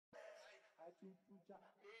Hey,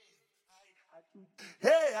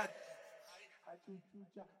 hey,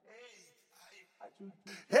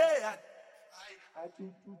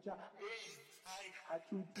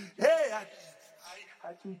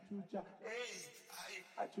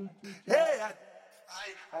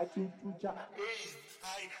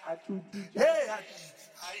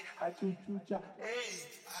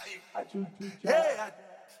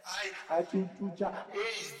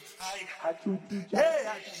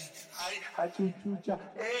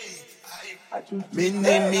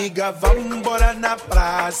 meniniga, vamos embora na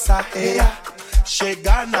praça,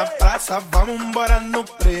 chegar na praça, vamos embora no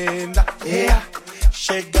prenda,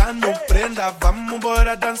 chegar no prenda, vamos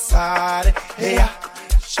embora dançar,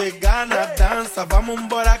 chegar na dança, vamos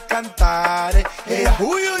embora cantar,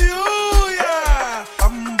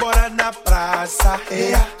 vamos embora na praça,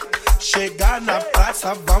 chegar na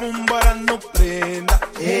praça, vamos embora no prenda,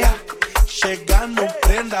 chegar no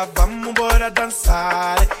prenda, vamos embora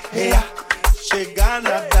dançar, chegar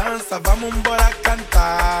na dança, vamos embora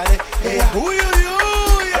cantar,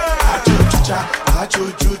 achuchucha,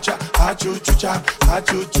 achuchucha, achuchucha,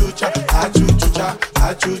 achuchucha, achuchucha,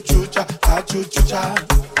 achuchucha, achuchucha,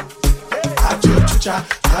 achuchucha,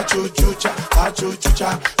 achuchucha,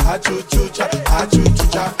 achuchucha, achuchucha,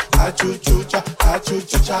 achuchucha, achuchucha,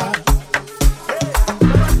 achuchucha.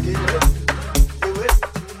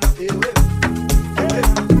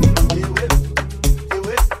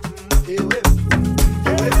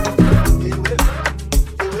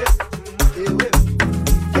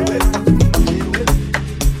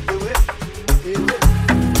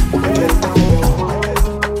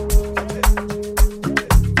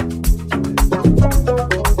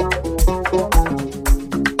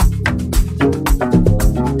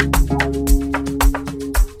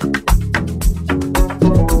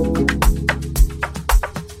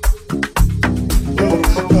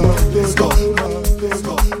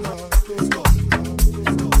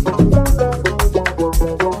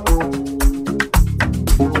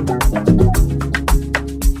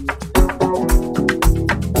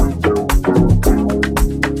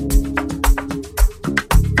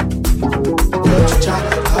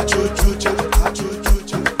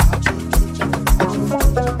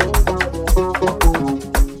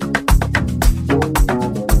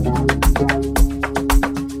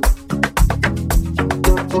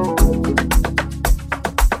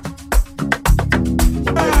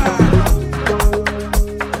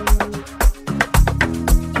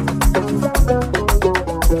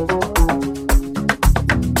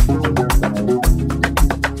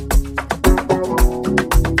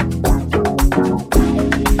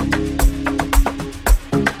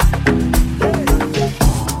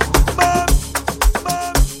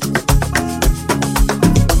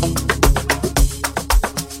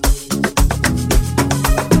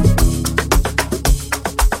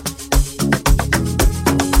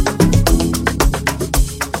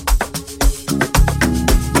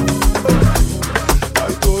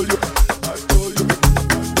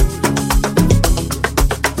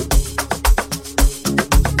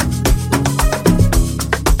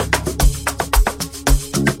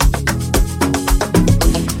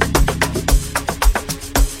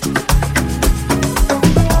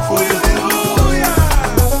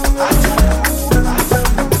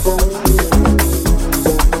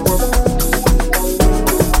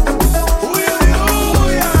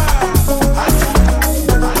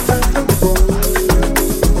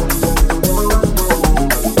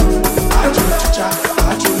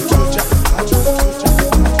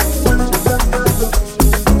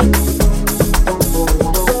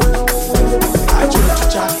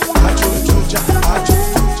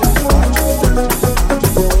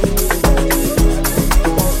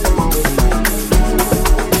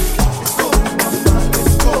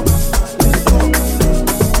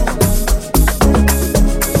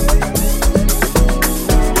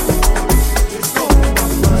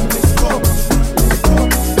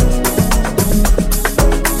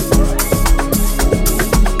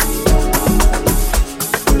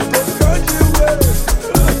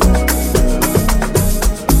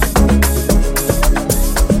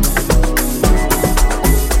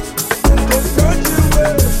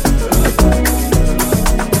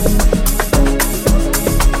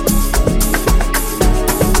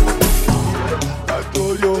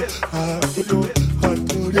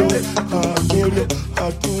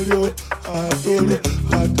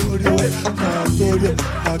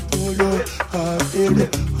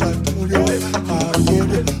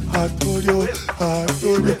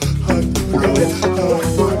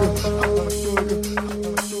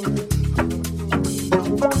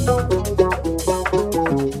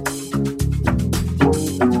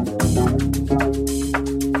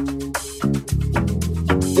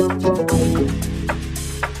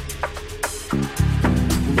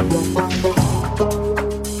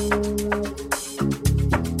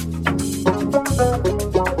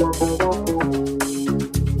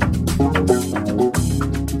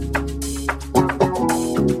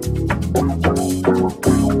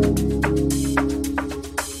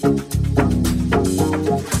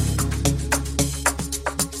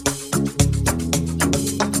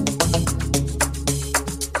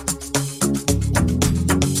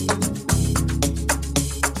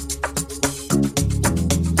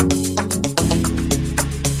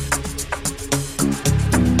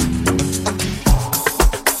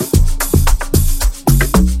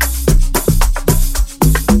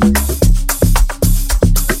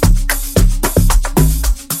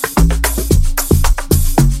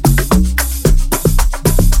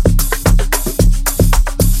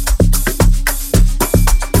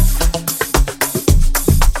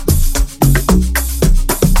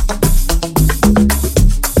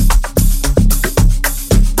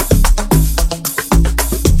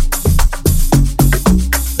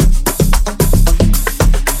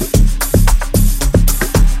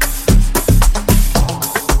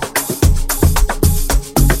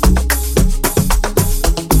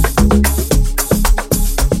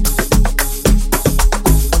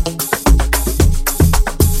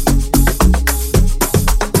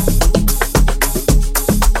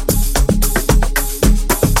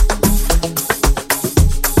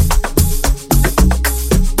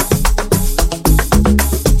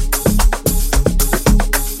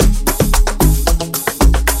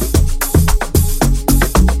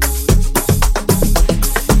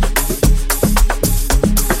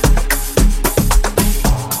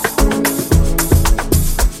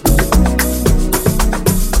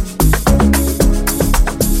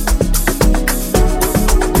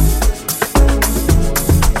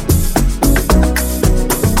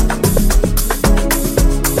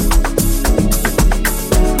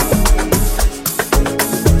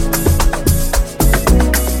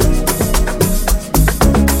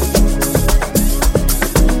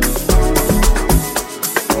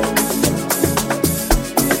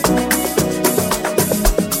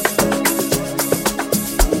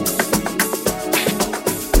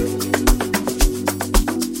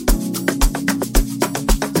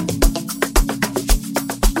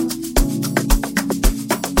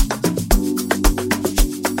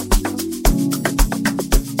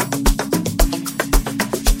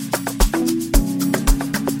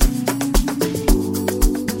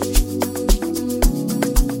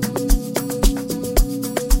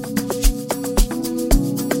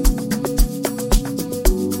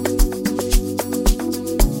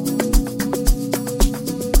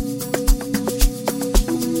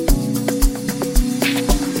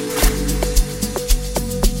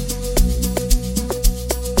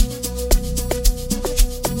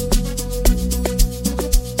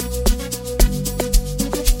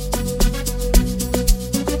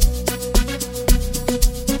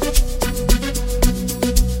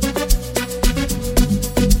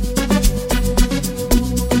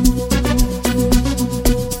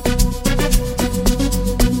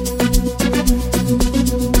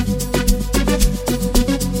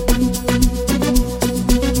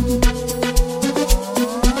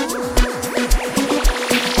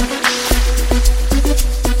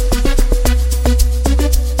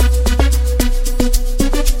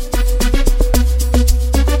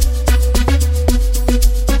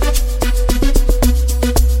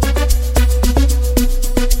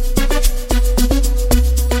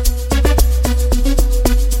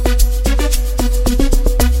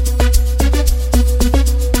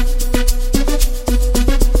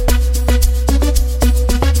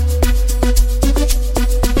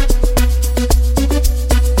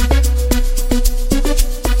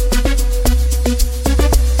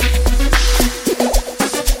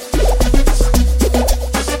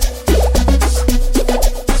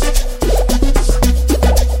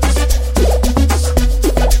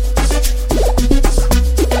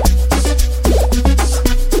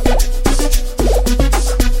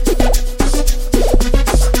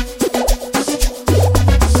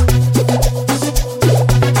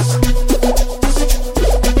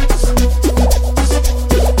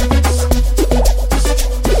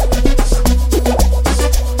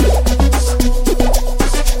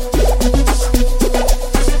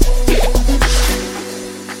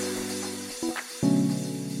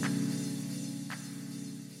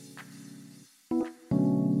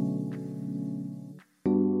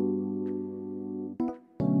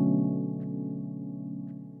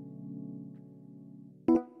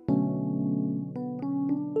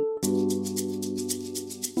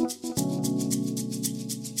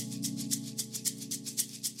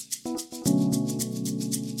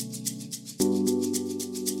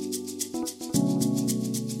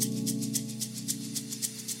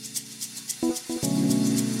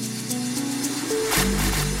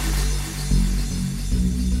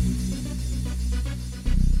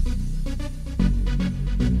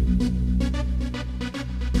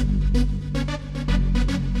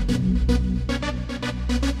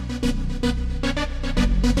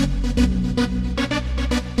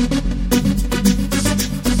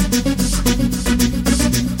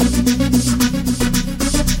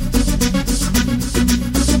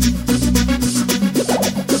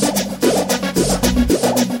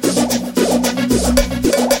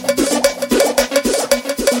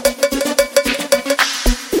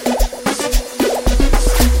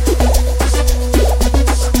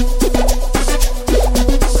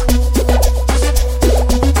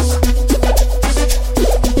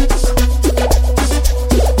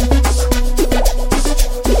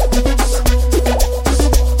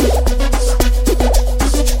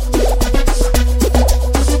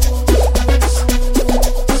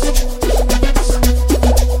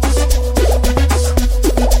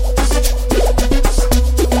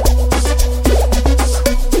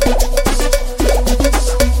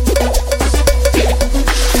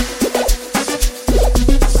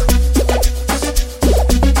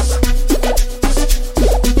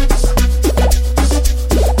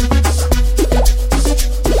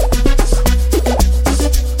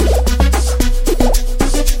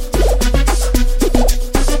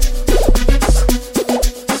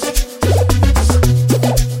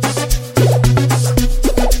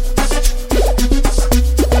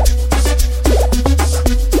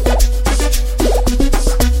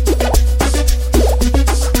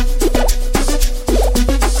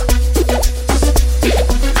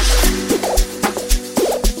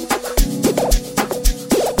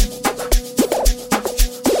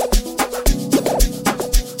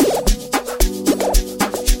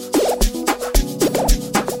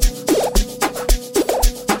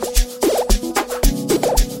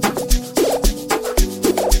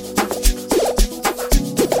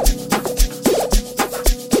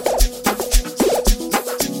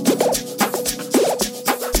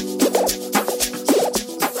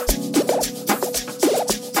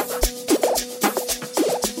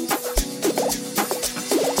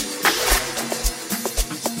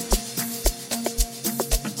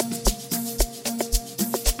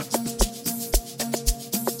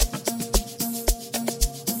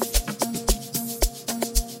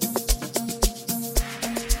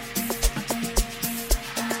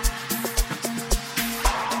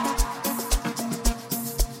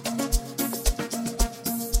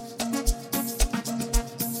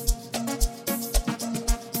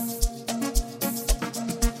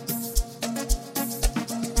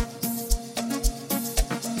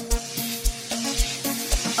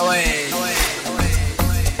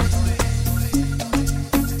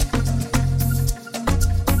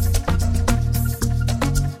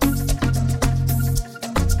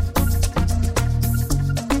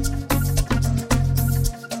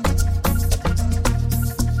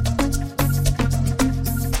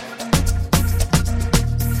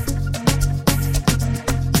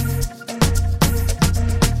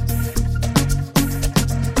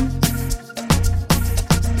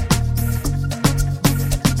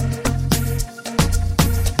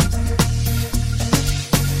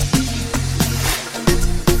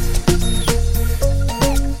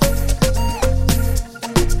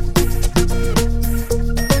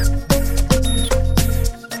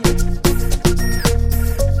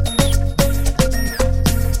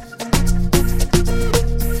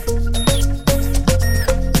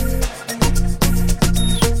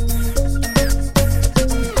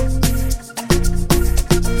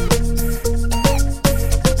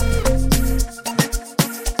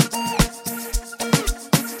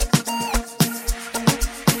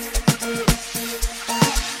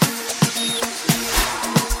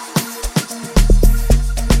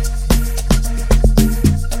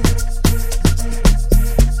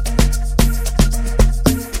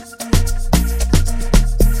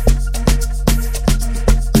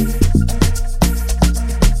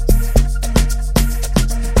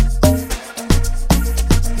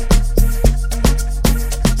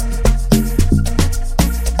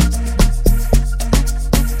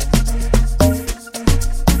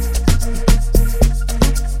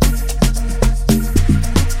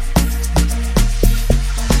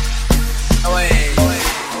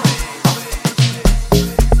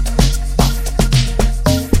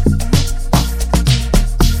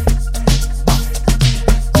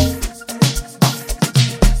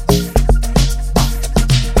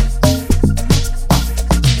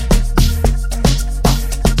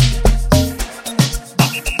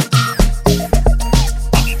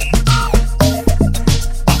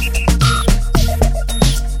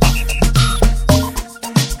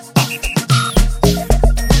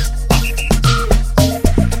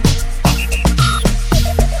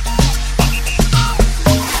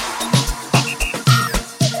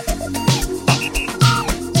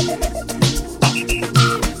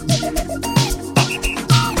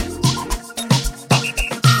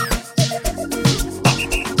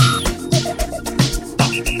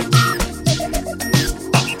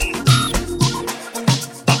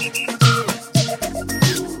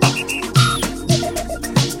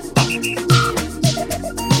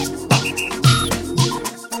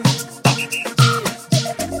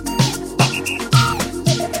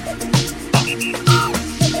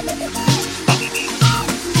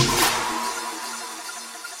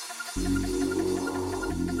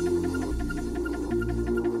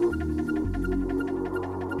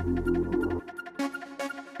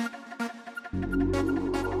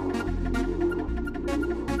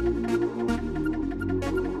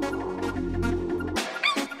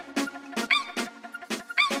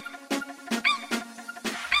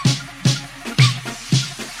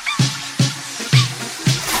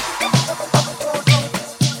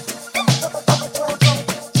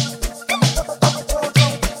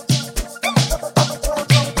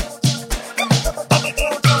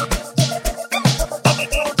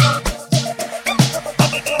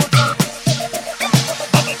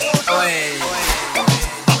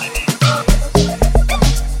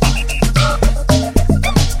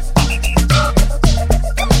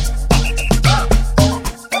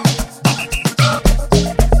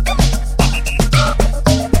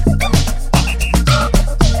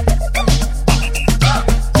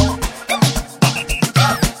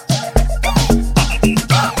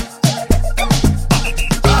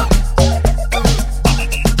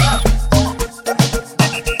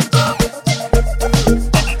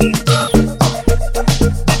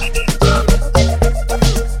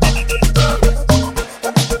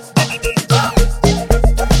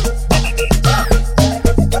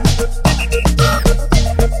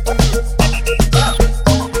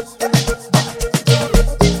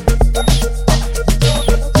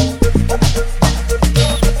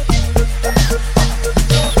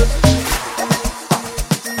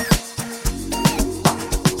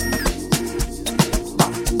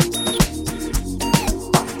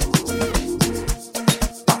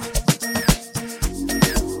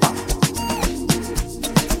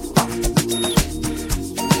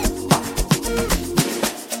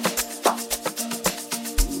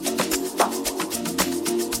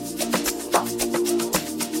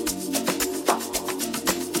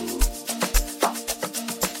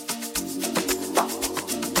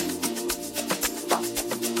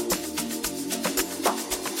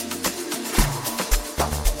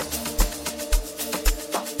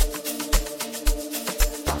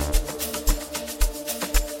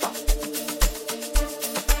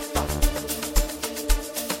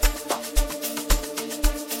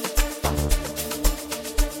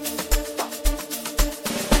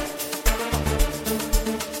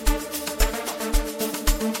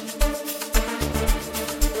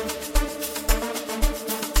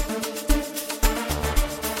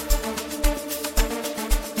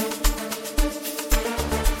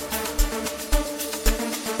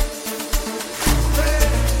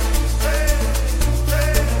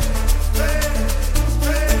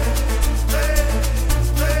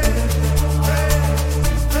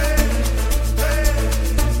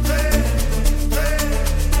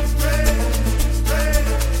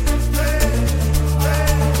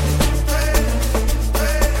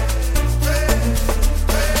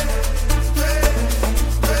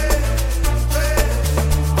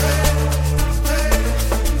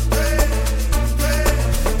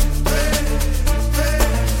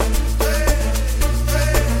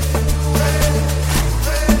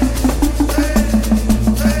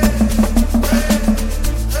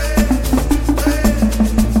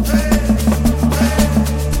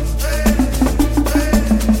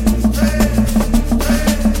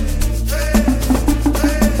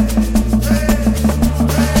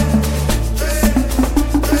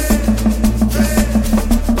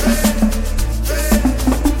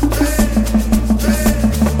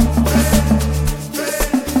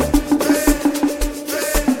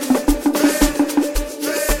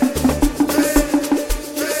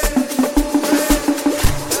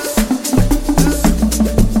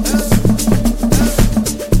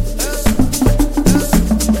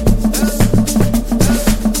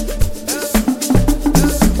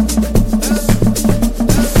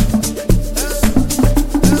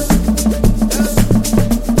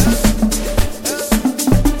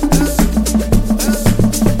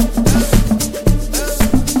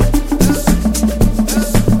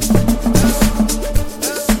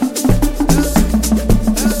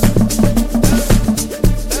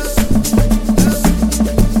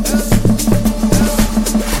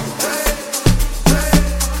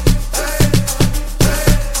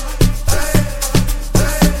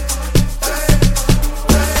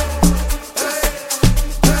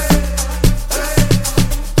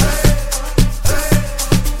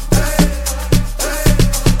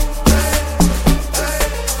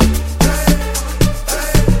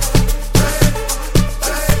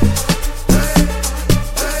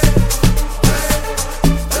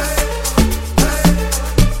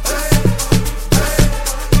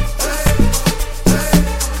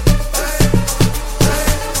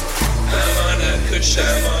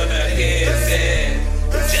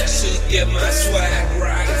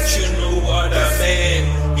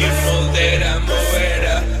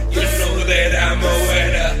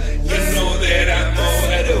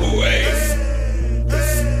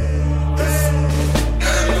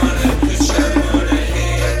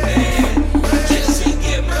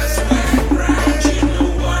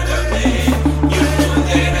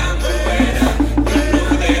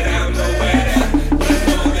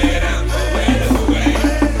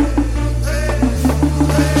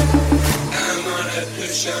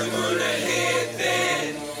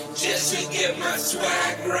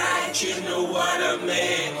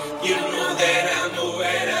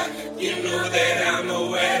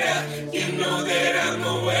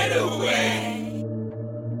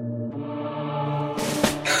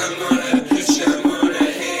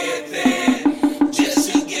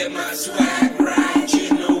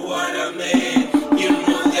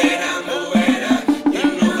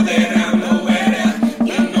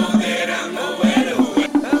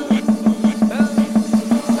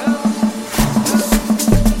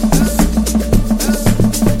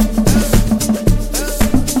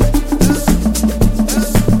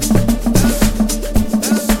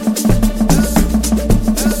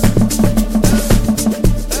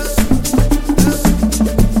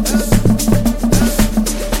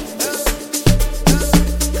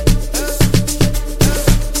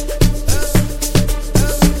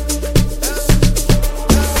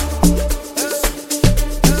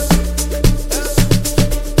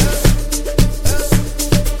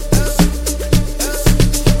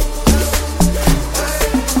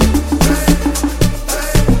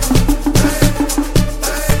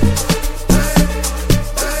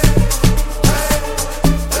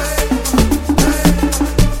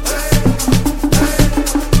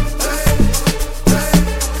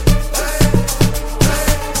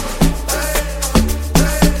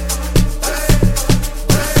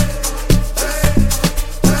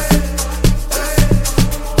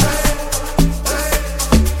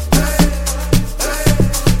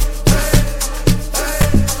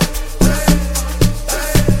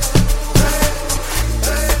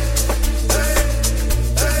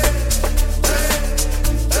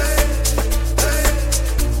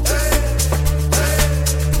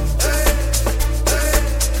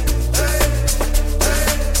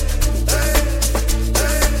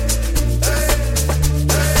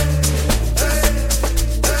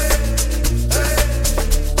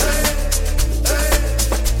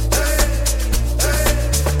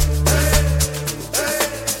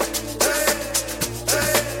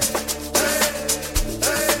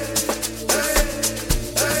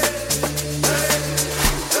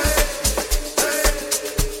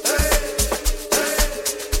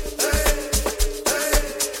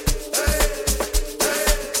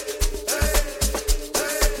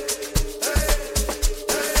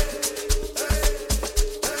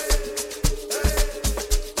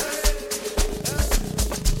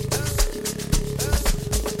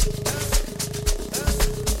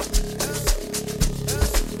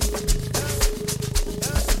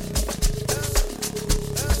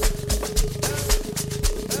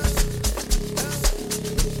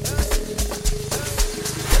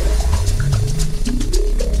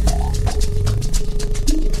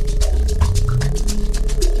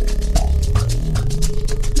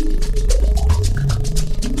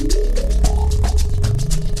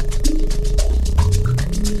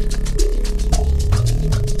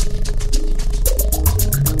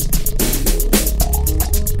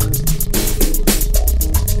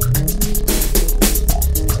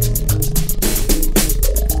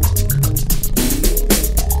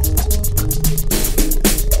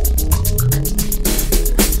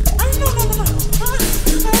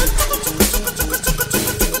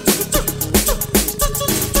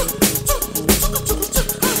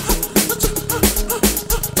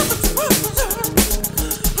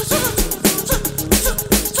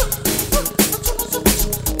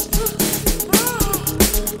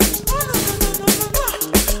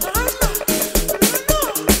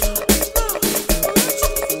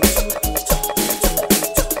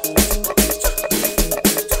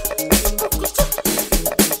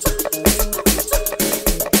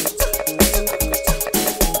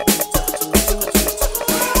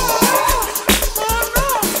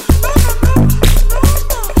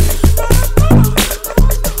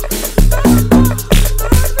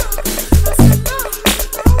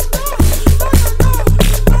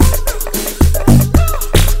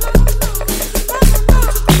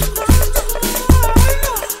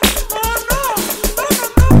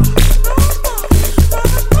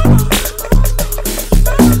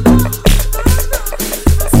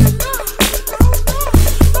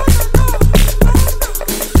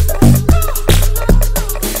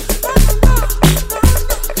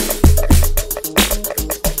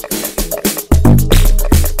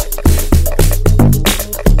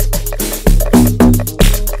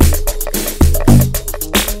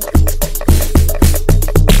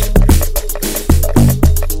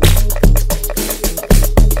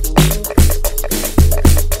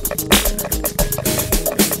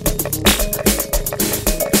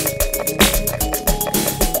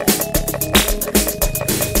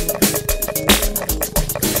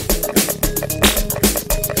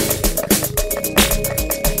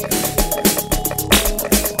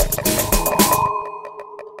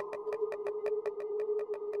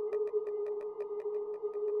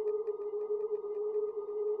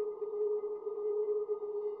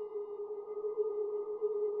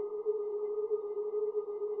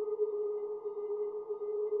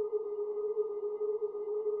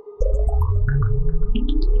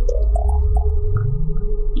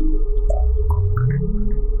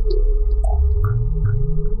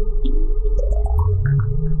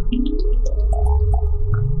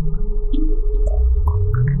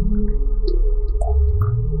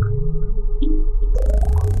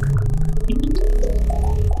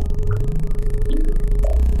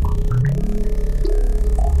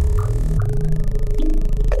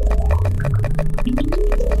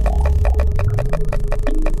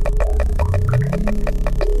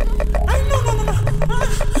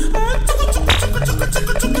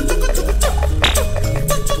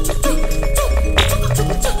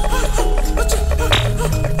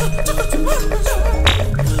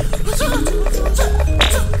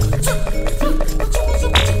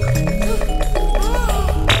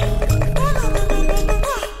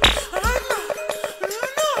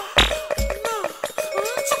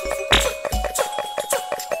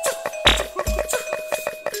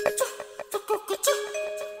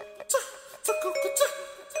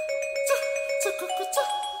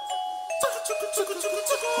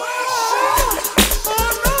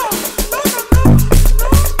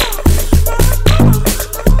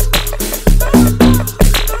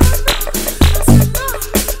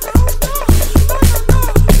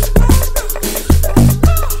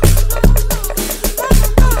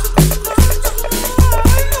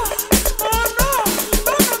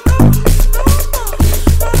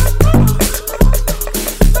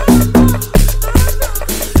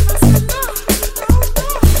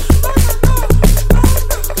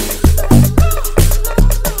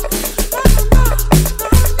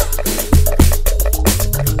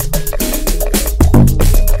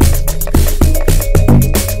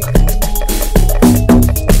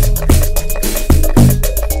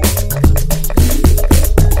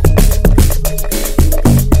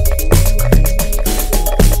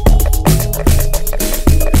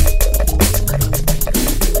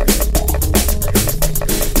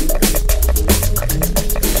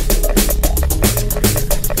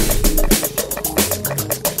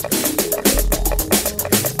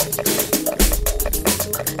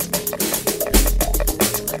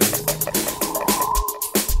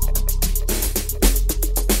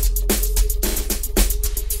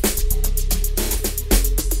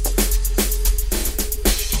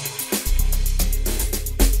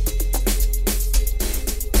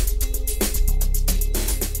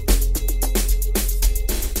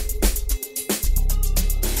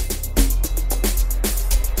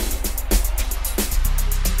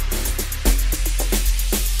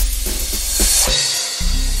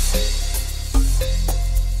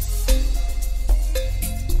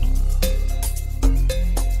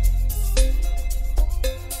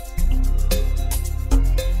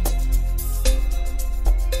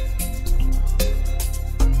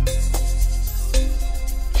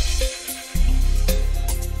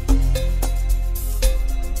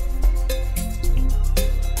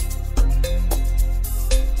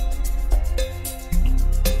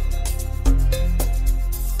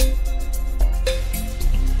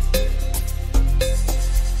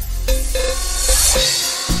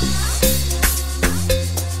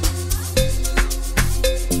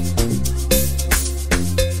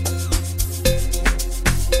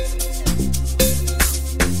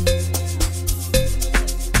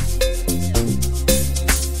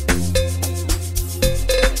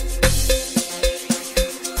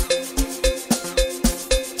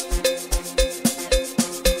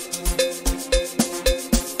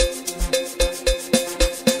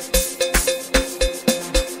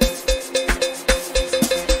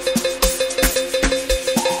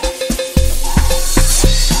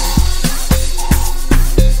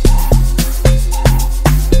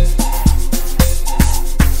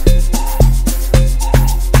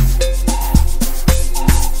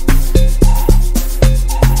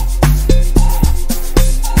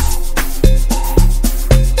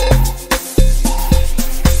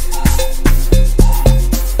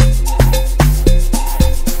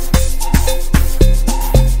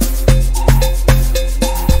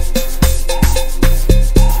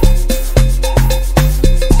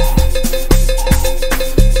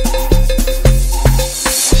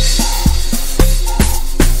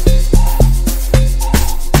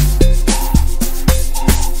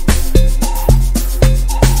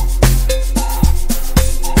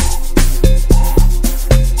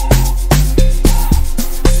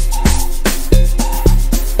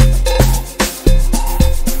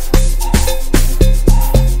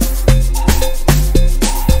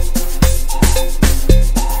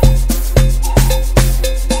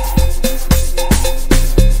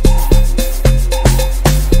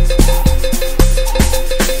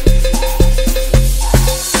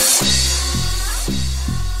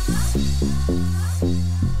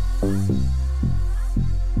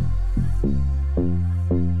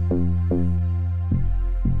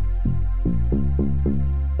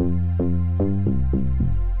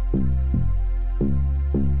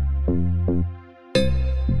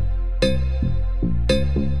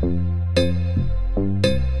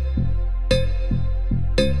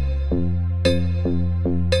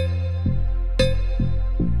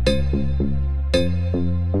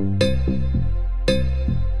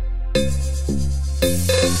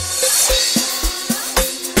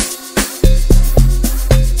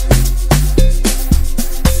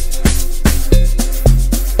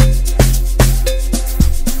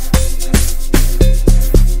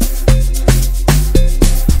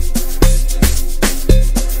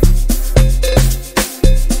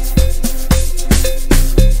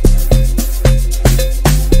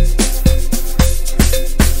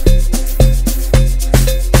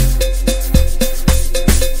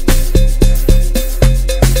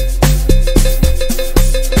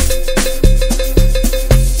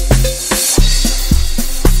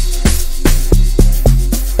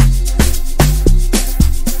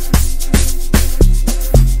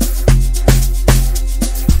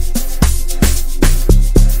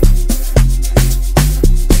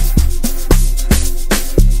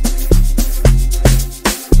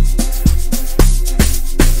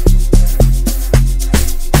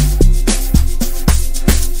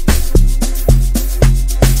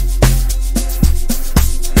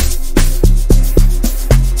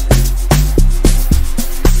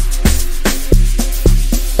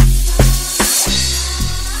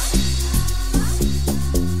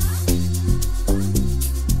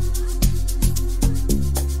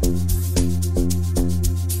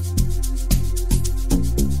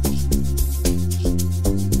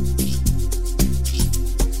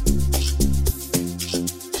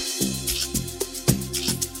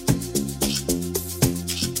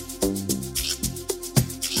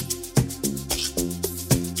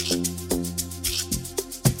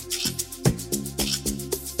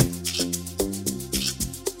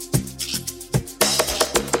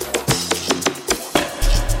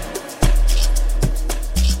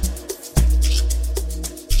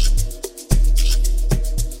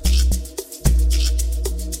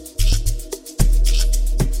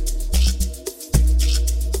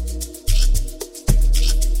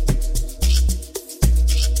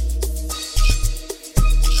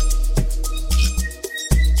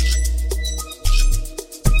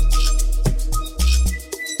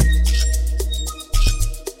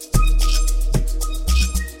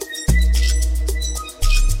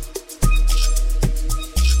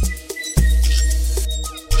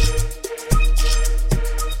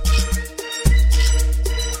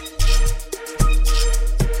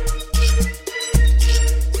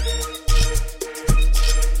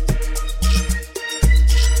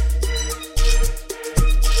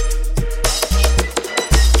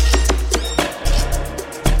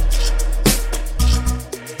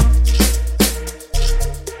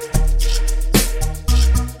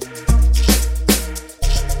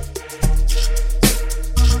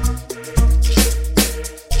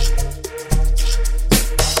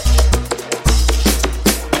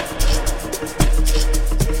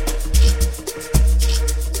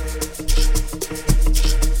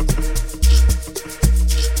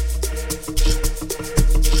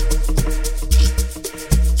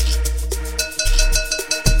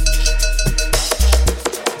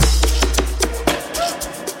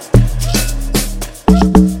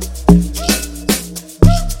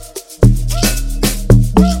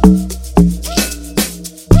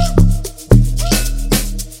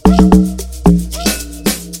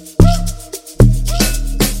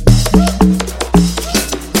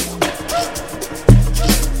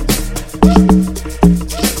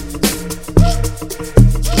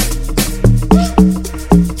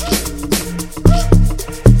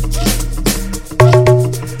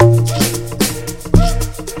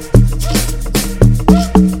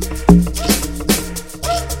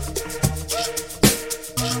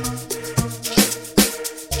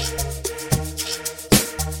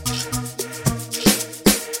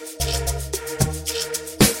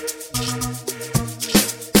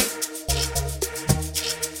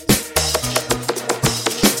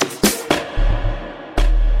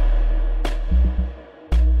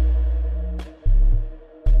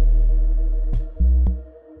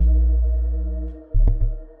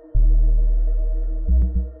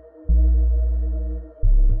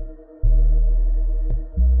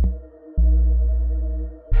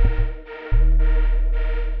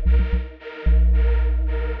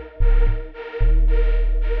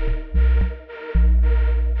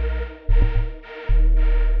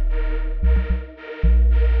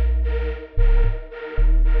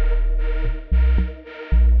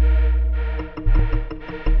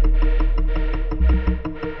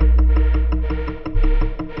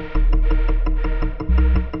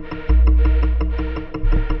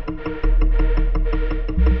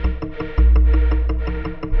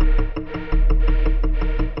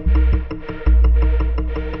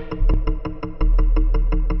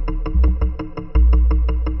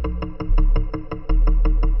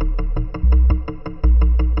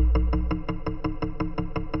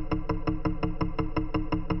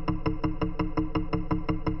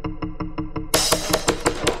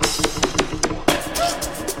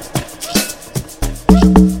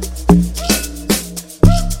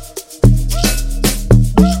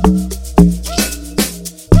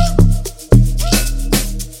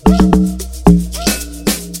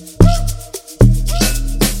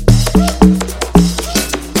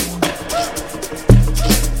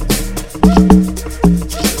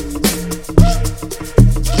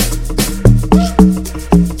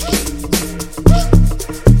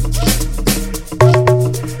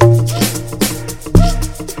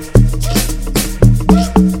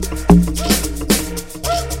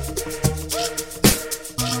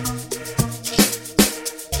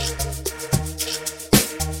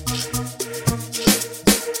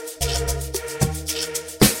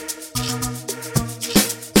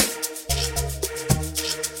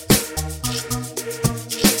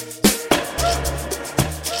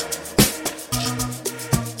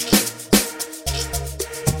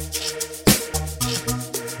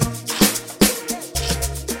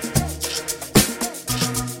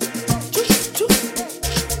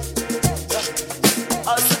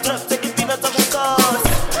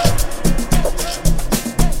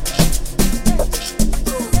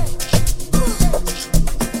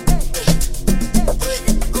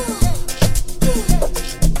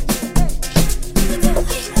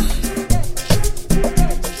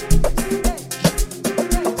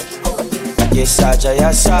 saja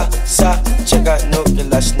ya sa cheka no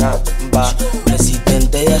kilash namba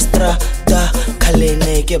Presidente ya strada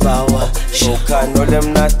kalene ke bawa shoka no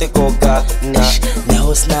lemnate koga na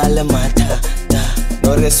nehos na le mata da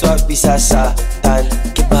no reswa bisasa tan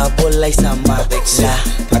ke babola isama la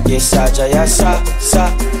ake saja ya sa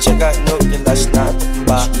cheka no kilash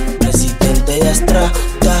namba Presidente ya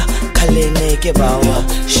strada kalene ke bawa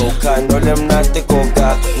shoka no lemnate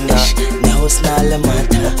koga na nehos na le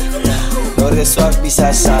mata da no reswa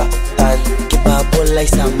bisasa tan ke babola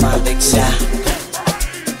isama la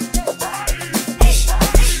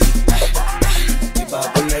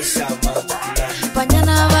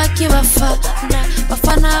Banyana waki bafana,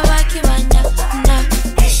 bafana waki banyana.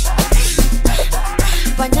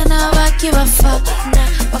 Banyana waki bafana,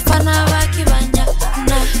 bafana waki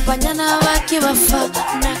banyana. Banyana waki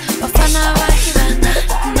bafana, bafana waki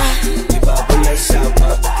banyana. Ibabula shama,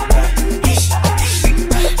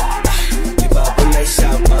 ibabula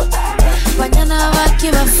shama. Banyana waki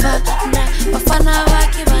bafana, bafana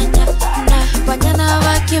waki banyana. Banyana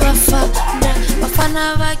waki bafana, bafana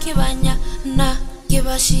waki banyana.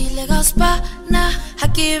 Kibashile gaspa na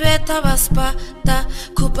hakibeta baspa ta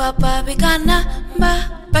kupapa bigana ba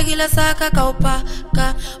pagila saka kaupa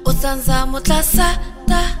ka usanza mutlasa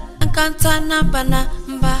ta ankantana bana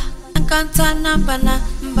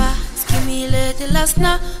ba skimile de las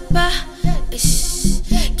na ba ish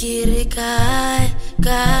kiri kai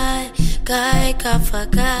kafa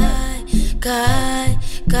kai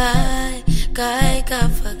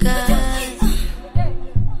kafa kai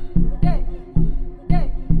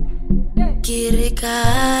Kiri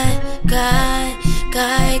kai kafa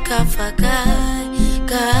kai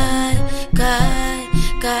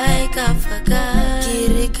kafa kai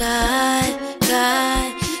Kiri kai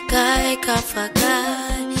kafa kai kafa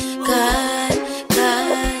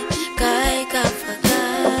kai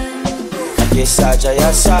Ake saja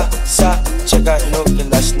ya sa cheka no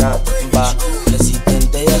kilash namba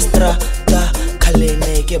Presidente ya strada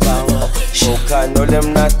kalene ke bawa shoka no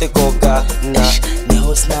lemnate koga na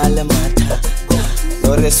nehos na le mata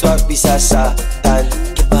no reswa bisasa tan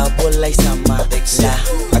ke babola isama la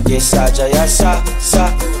ake saja ya sa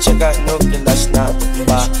cheka no kilash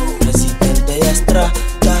namba Presidente ya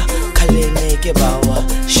strada kalene ke bawa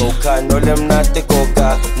shoka no lemnate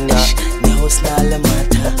koga na nehos na le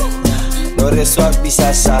mata no reswa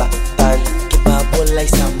bisasa tan ke babola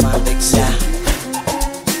isama la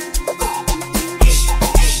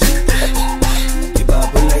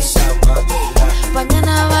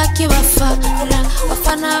Banyana waki bafana,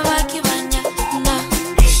 bafana waki banyana.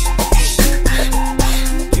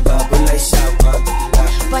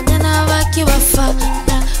 Banyana waki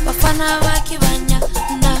bafana, bafana waki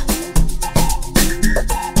banyana.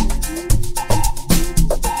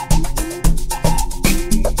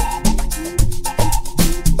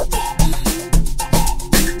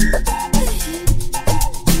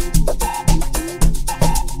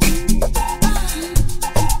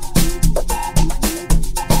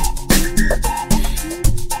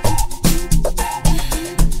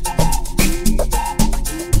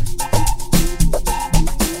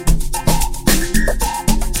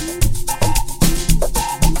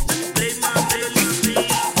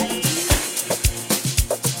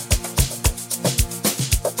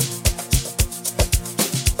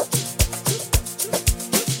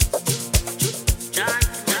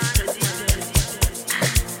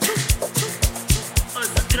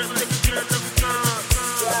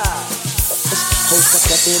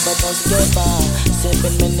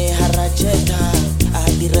 Seven mene harajeta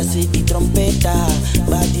Adira se di trompeta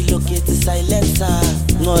Badi lokete silencer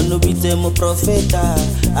Ngono bite mo profeta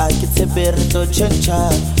Akite berto chencha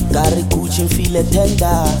Gari kuchin file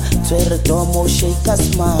tenda Twere domo shake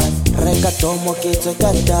smart Reka domo kete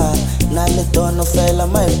gada Nale dono fella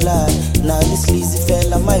my blood Nale sleazy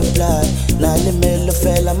fella my blood Nale melo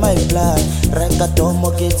fella my blood Reka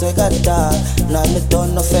domo kete gada Nale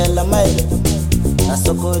dono fella my blood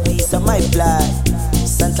Nasokodisa my blood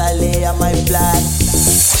Santa Leia my blood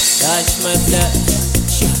Touch my blood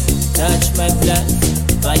Touch my blood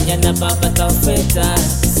Banyana baba kafeta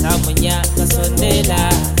Samunya kasondela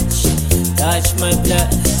Touch my blood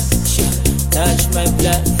Touch my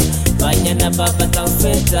blood Banyana baba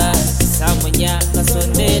kafeta Samunya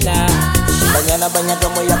kasondela Banyana banyaka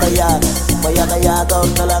moyaka yaka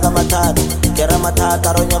utalaga matata Kera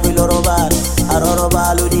matata ronya vilorobar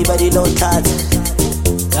Aroroba ludi badi low tat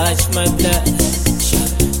Touch my blood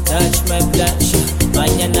Touch my blood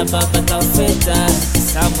Banyana baba kafeta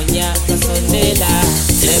Samunya kasondela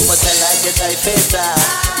Lepo tela kita ifesa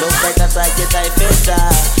Lupeta sa kita ifesa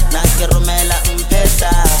Nakirumela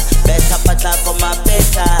mpesa Beta pata ko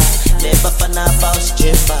mapesa Leba pana pa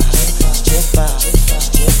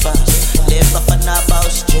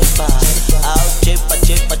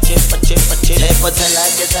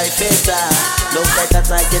taifeta loketa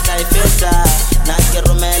tsake taifeta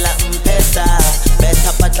nakirumela mpesa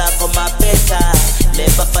betha patla koma peta le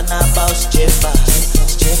bafana ba usjepa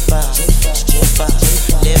jepa jepa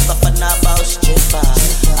le bafana ba usjepa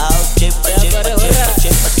au jepa jepa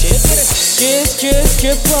jepa jepa jepa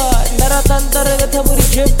jepa naratandara gathamuri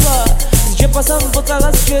jepa sambuka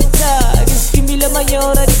gasjeta giskimile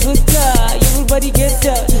mayora dikuta everybody get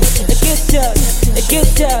down get down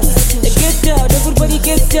get down get down everybody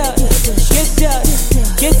get down get down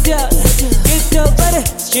get down get down bare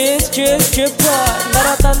jepa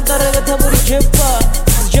naratandara gathamuri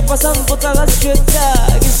jepa sambuka gasjeta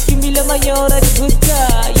giskimile mayora dikuta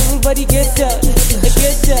everybody get down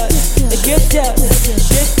get down get down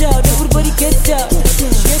get down everybody get down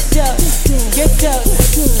get down get down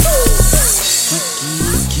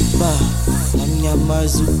kiba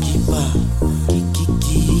namnyamaza kiba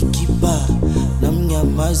kiba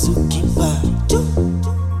namnyamaza kiba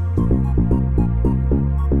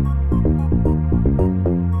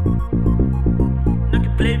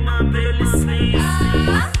play my playlist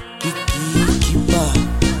kiba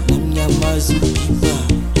namnyamaza kiba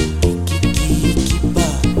kiba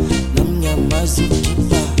namnyamaza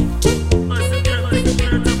kiba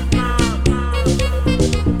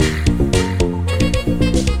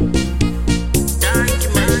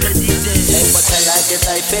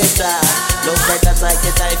taifeta loketa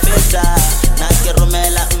tsake taifeta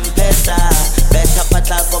nakirumela mpesa betha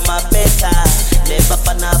patla koma peta le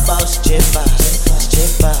bafana ba usjepa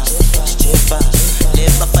jepa jepa le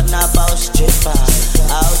bafana ba usjepa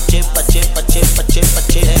au jepa jepa jepa jepa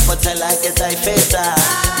jepa tsake taifeta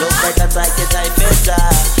loketa tsake taifeta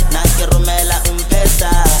nakirumela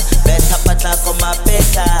mpesa betha patla koma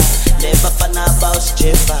peta le bafana ba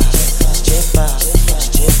usjepa jepa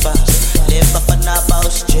jepa le bafana ba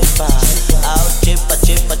usjepa au jepa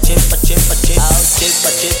jepa jepa jepa jepa au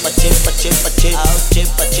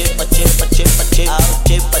jepa jepa jepa jepa jepa au jepa jepa jepa jepa jepa au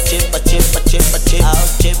jepa jepa jepa jepa jepa au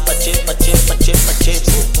jepa jepa jepa jepa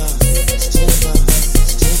jepa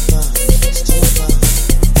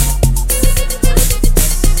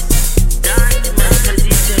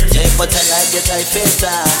Get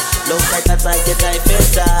taifeta loketa tsake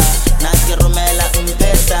taifeta nakirumela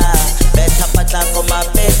mpesa betha patla koma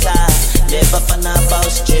peta le bafana ba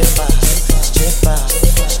usjepa jepa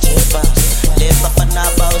jepa le bafana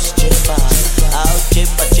ba usjepa au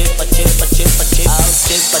jepa jepa jepa jepa jepa au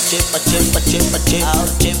jepa jepa jepa jepa jepa au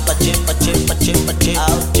jepa jepa jepa jepa jepa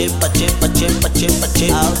au jepa jepa jepa jepa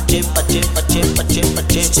jepa au jepa jepa jepa jepa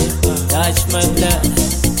jepa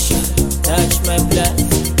touch my blood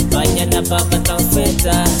Mañana papa tan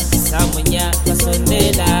feta Samunya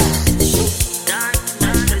kasonela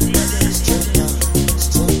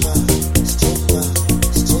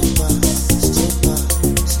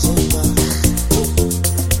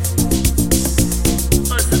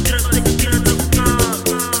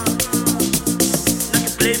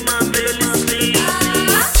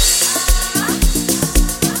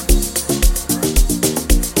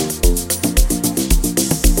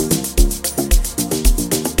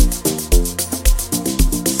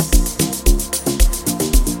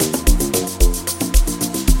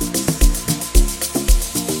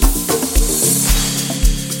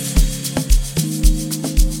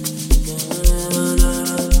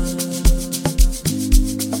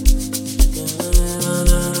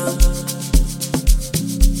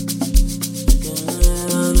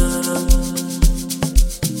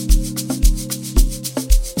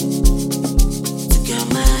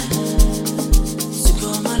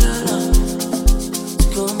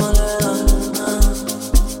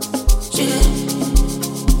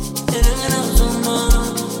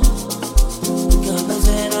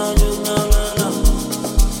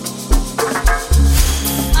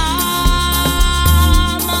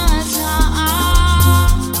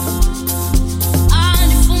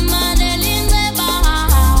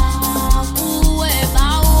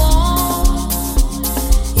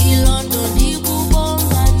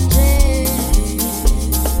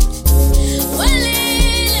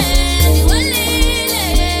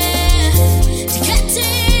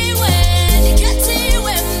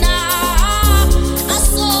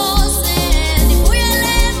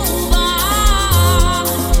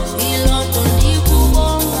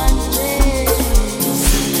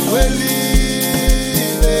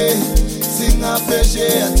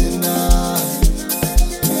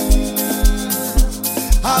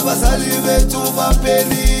abazali bethu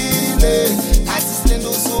baphelile ngathi silinde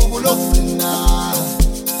usuku lokugcina.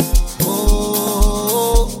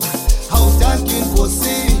 Oh, awudanki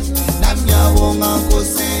Nkosi nami ngiyabonga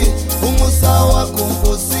Nkosi, umusa wakho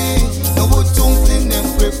Nkosi nokuthi ungigcine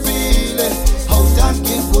ngiphephile.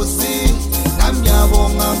 Awudanki Nkosi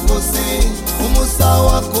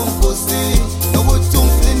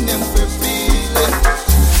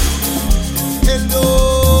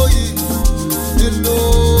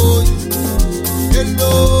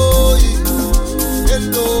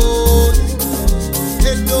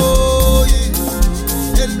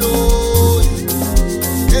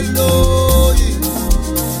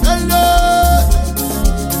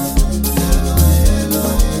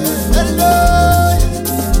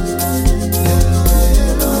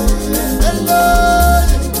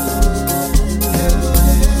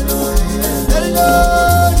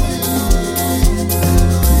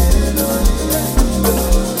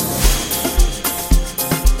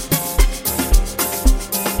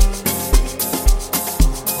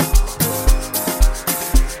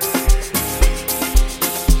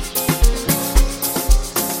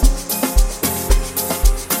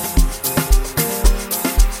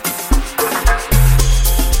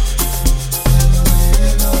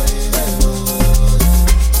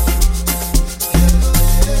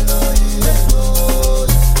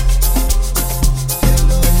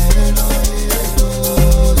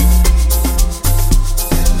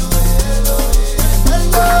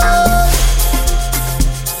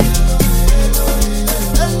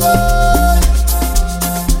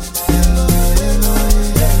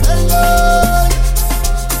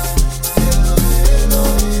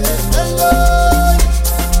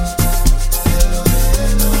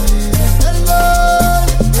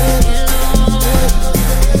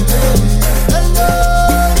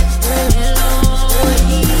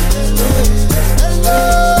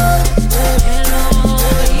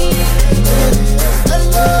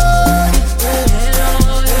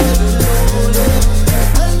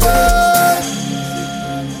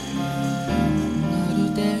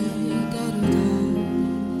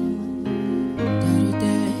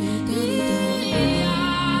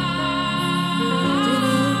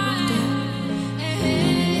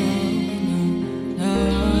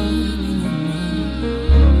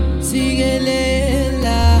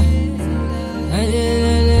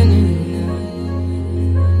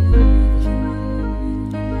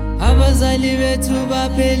abazali bethu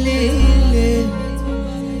baphelile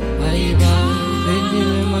ayiba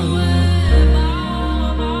bendiwe mama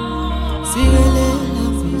sikelela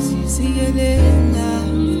mfisi sikelela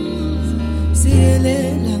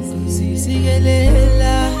sikelela mfisi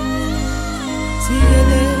sikelela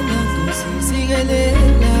sikelela mfisi sikelela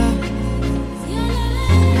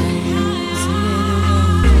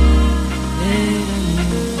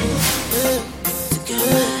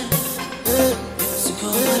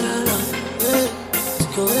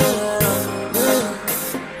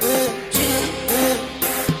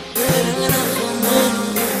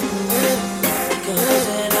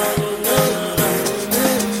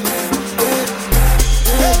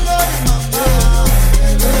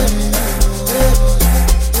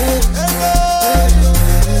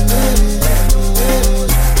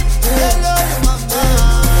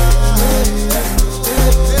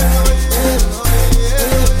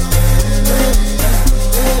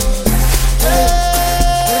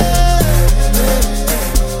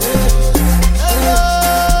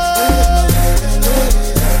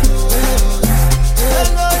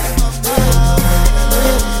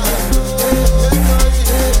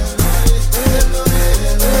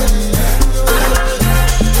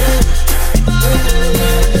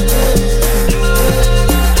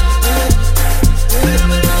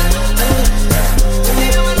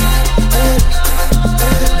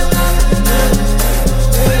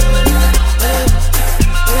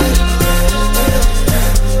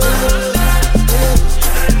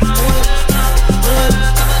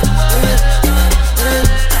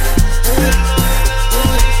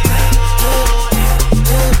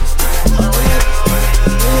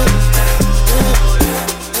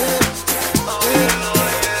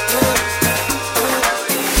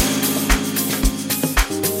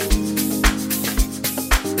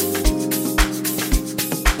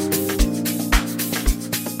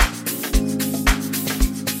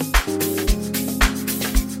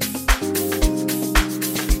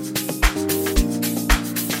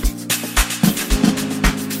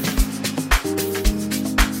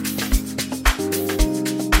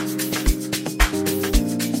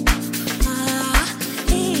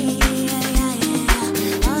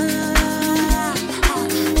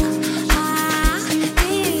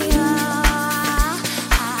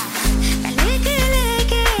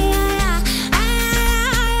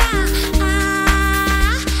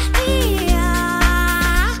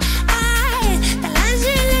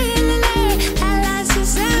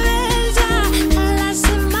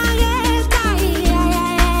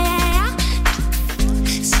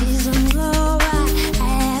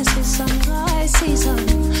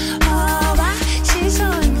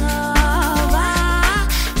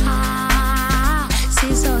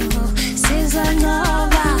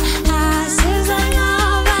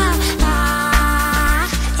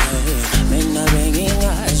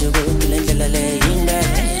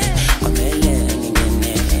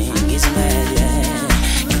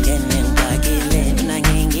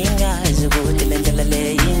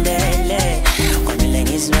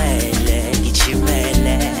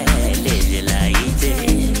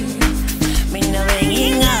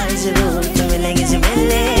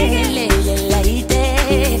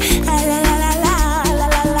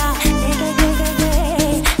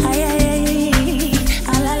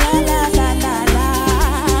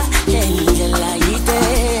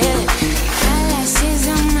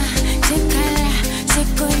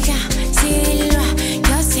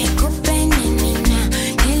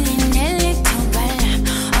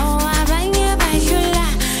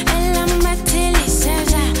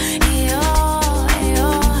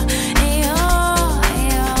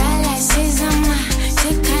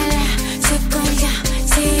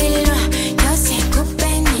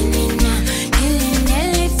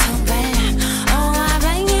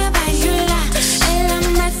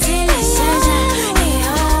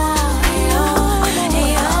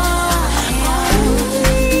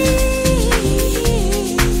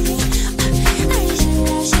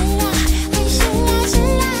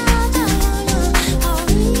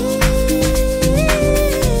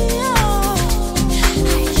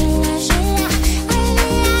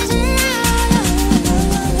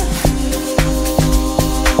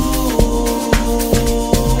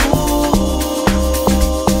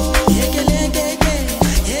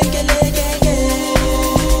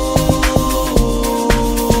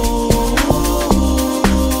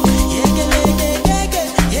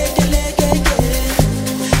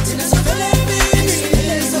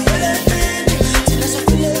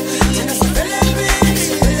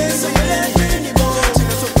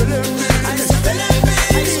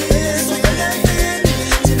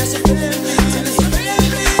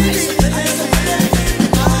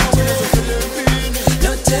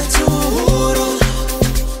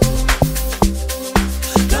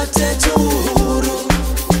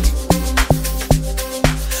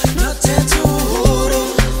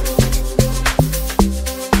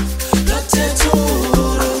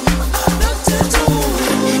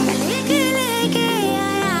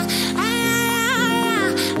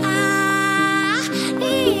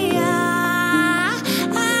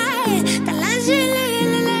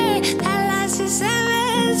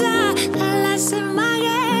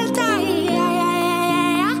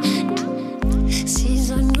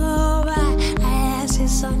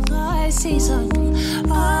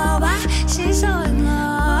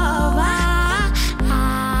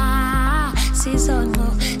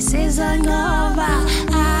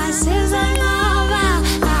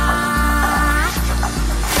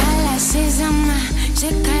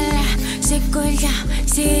Sekolah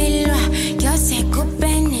silwa yo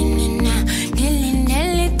sekupenina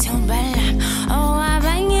nilindele tombala oh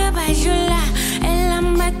abanye bajula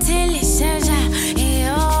elamatele saja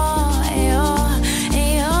yo yo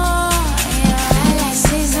yo yo ala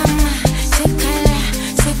sezama sekala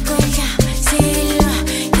sekolah silwa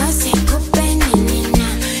yo sekupenina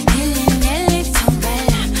nilindele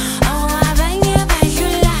tombala oh abanye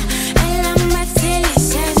bajula elamatele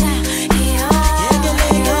saja yo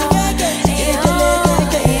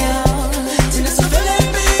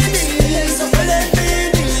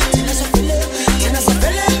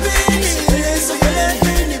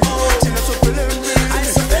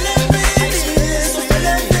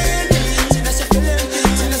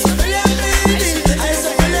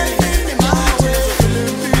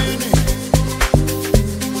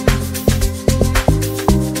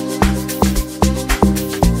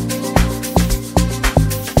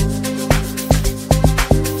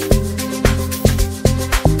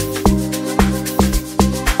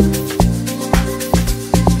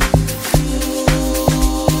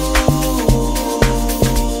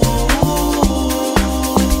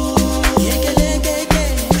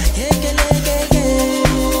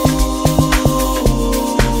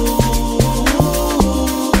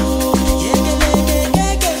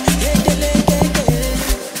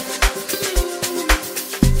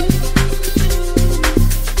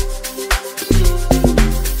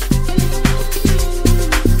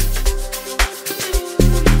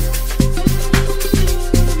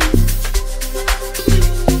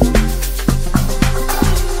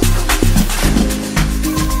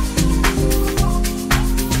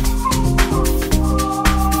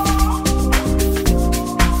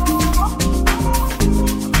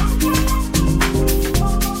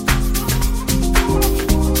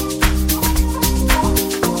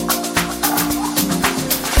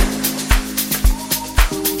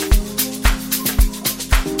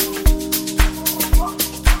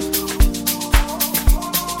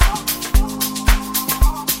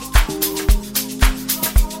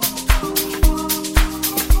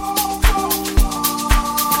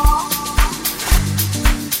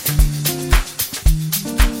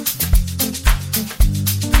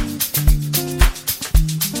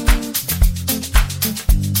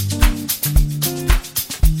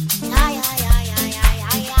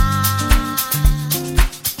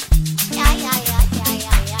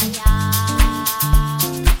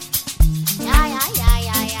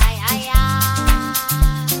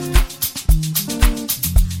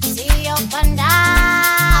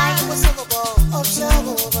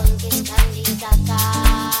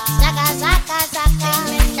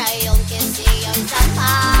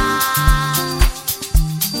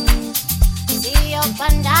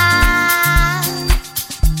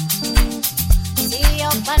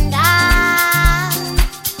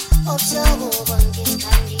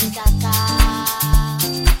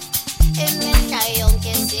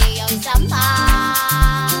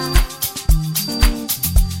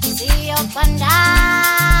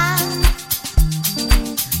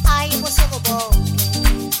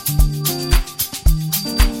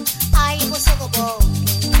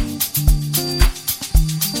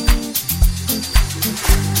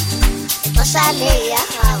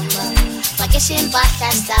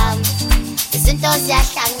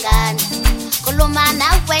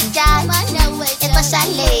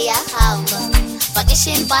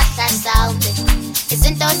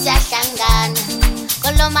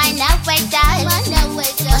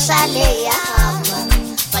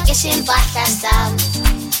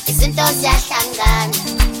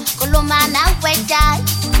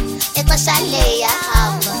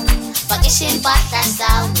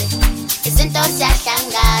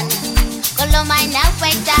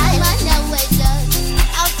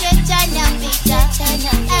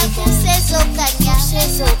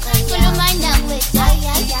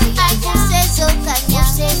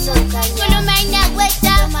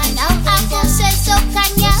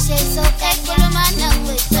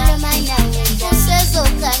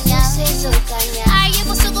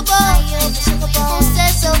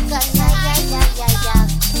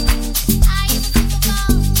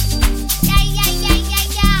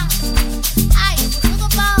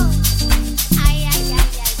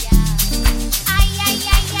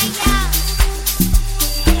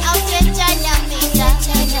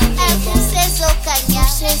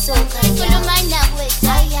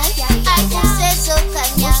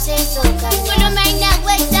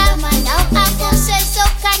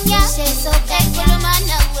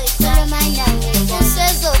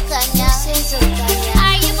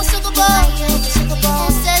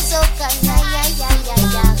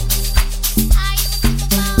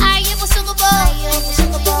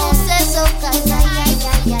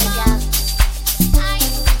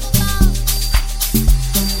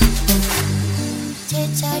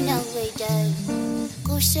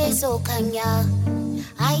kusesokanya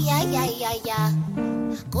ay ay ay ay ay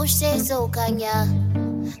kusesokanya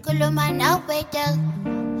kuluma nawe da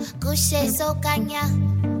kusesokanya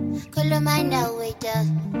kuluma nawe da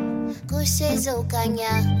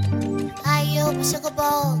kusesokanya ayo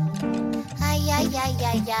busukobo ay ay ay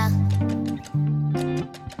ay ay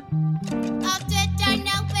Auteta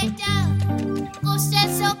nawe da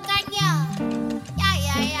kusesokanya ay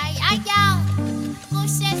ay ay ay ay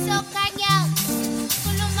kusesokanya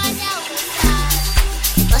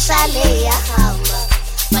Sale yahamba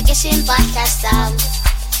makishimpahla sami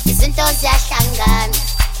izinto ziyahlangana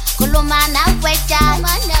khuluma nawe jama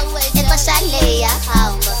ixesha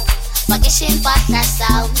liyahamba makishimpahla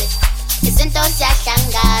sami izinto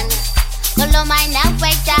ziyahlangana khuluma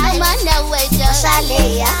nawe jama ixesha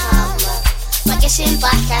liyahamba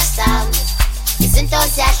makishimpahla sami izinto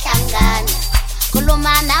ziyahlangana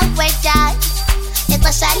khuluma nawe jama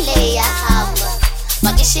ixesha liyahamba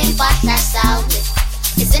makishimpahla sami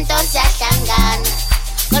izinto ziyahlangana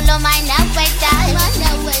khuluma nawe jama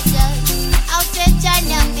awuthetha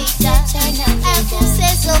nambita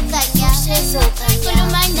akusesokanya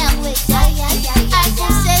khuluma nawe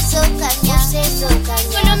akusesokanya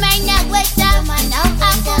khuluma nawe jama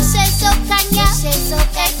akusesokanya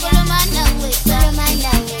khuluma nawe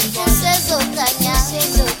akusesokanya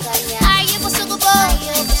ayi busukubo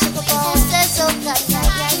akusesokanya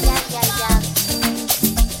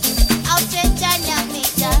awuthetha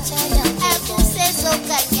nambita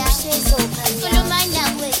akusesokanya khuluma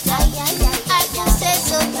nawe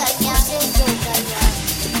akusesokanya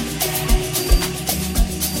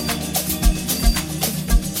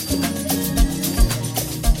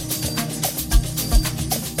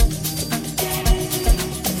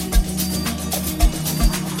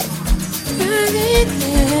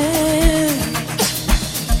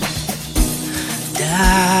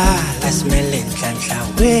Dala smelling kancha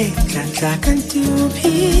we kancha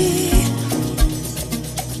kantupi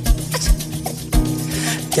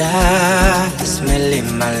Dala smelling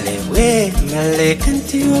male we male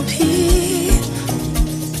kantupi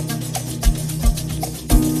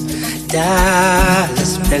Dala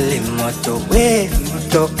smelling moto we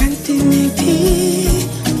moto kantinipi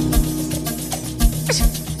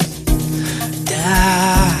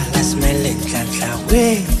Dala smelling kancha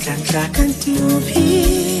we kancha kantupi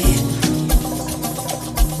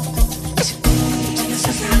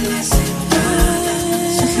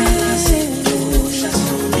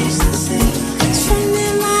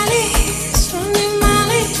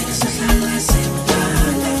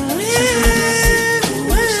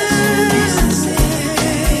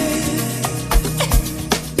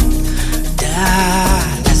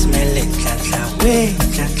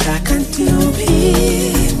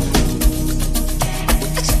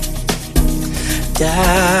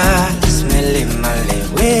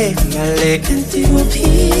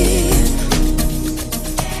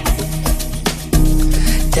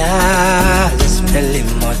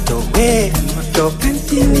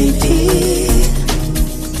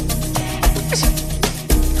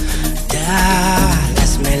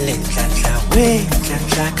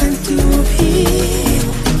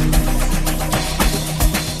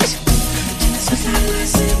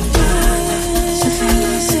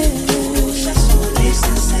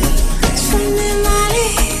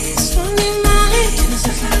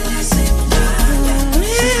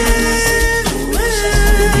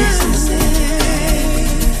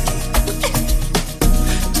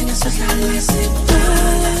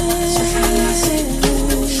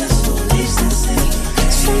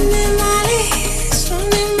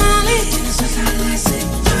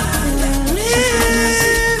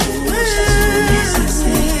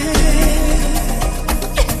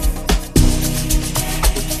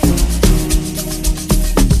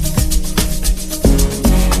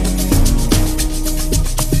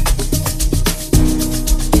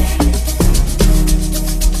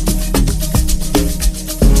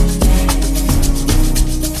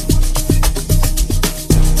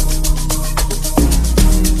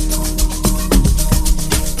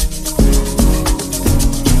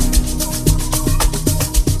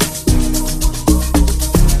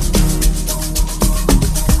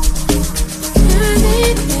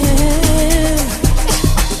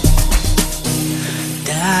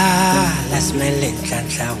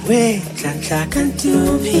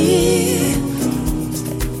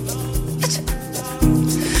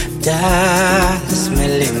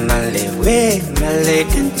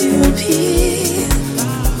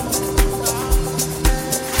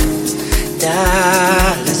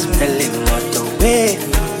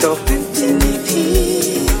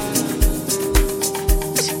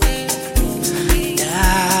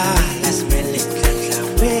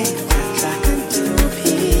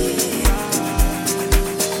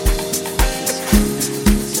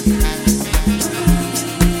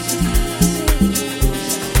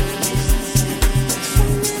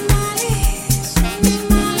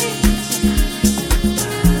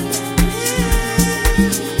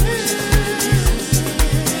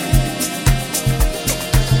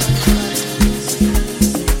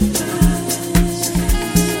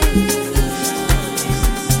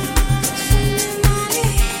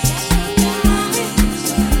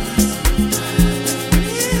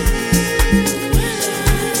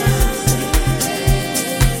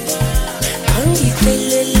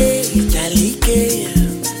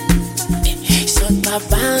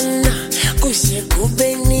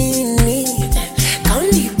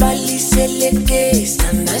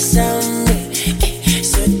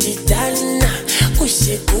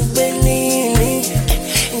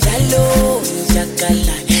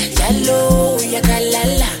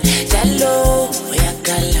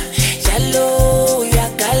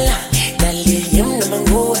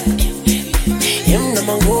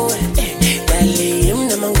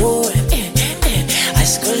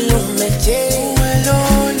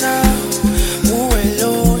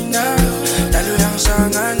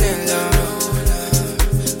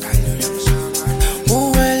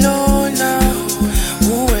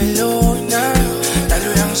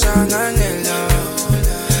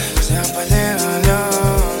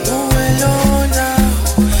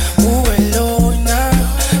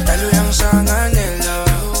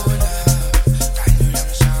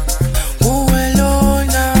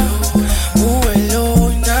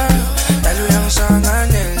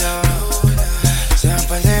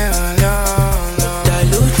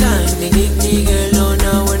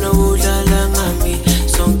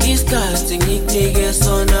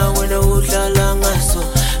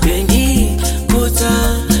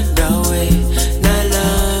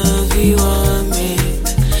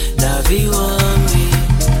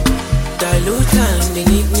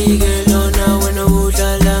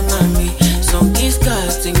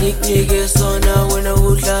Sike sona wena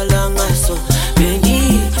udlala ngaso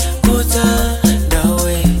bengikuthanda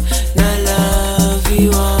wena lavi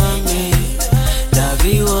wami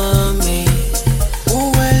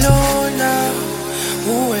uwe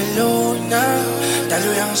lona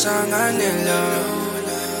dalo yang sanganela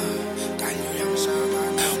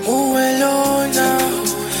uwe lona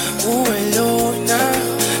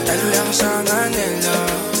dalo yang sanganela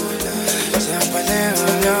siapa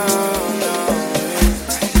lewala.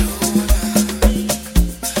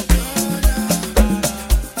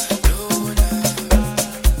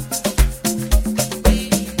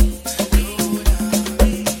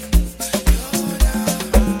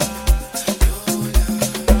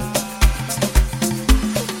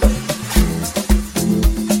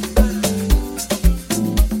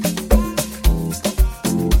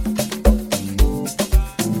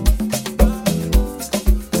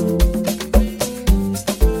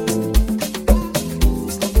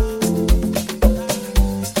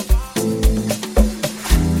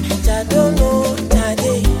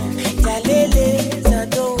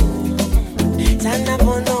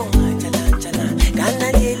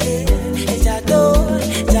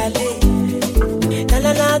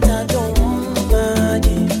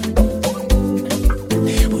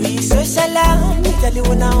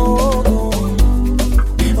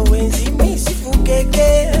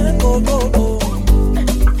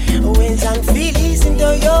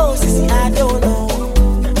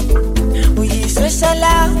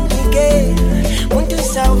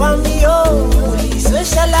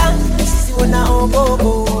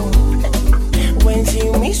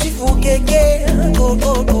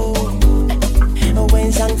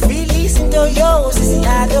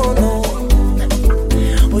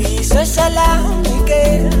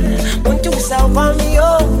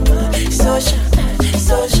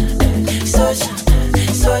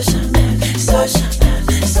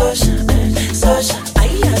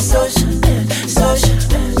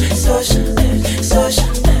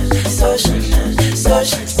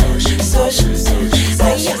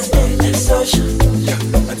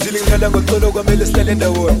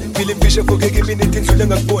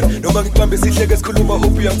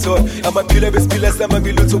 Amaphila besiphila sama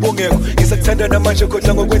ngilutho bongekho ngisakuthanda namanje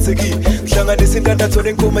kodwa ngokwenzekile ngihlanganisa indandatho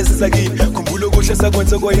nenkomo esizakini khumbula okuhle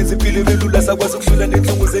sakwenza kwayenza impilo ibelula sakwazi ukuhlula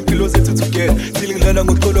nenhlungu zempilo zethu together sile ngidlala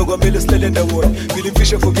ngokuxolo kwamele silele ndawonye phila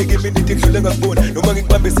imfisha fokeke iminiti ngidlule ngakubona noma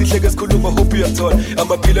ngikubambe sihleke sikhuluma hope uyakuthola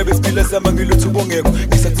amaphila besiphila sama ngilutho bongekho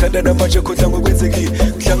ngisakuthanda namanje kodwa ngokwenzekile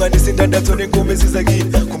ngihlanganisa indandatho nenkomo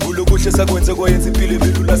esizakini khumbula okuhle sakwenza kwayenza impilo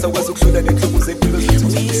ibelula sakwazi ukuhlula nenhlungu zempilo zethu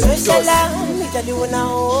together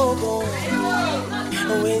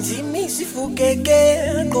Wenzi misifukeke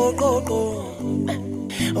go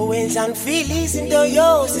wenza ngifeel izinto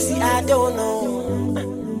yo sisi I don't know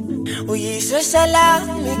uyiswe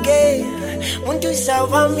salami ke muntu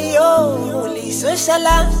isawami yo uyiswe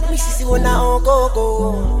salami sisi wona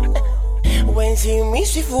ogogo wenzi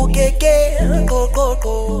misifukeke go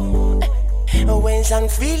wenza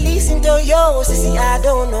ngifeel izinto yo sisi I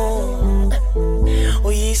don't know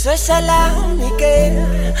uyiswe salami ke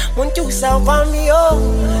muntu usawami yo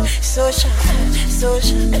sosha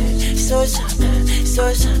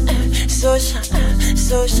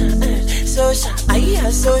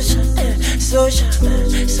aya sosha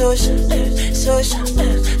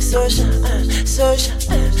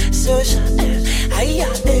aya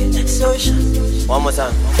sosha one more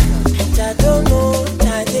time tadono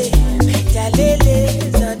tade jalele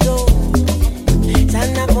tado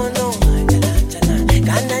sana bono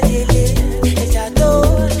Kana dele, ejado,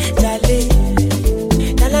 jale,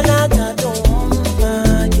 talana tato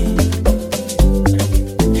madi.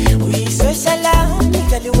 Uiso salam,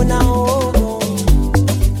 jale wana ogo.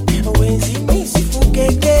 Wenzi misi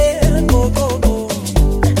fukeke, go.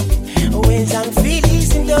 Wenzi I'm feeling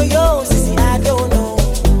sindo yo, sisi I don't know.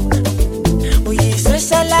 Uiso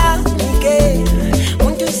salam, nike,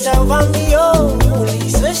 muntu sawami yo.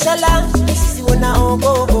 Uiso salam, sisi wana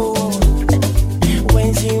ogo.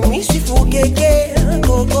 When she fugeke,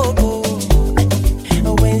 go.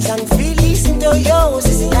 When I'm feeling sindo yo,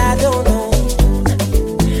 sisi I don't know.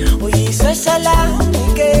 We so salami,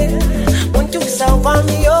 want to salva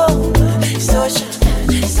me yo. Sosha,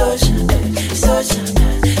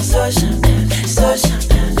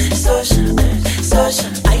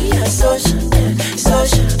 aya sosha,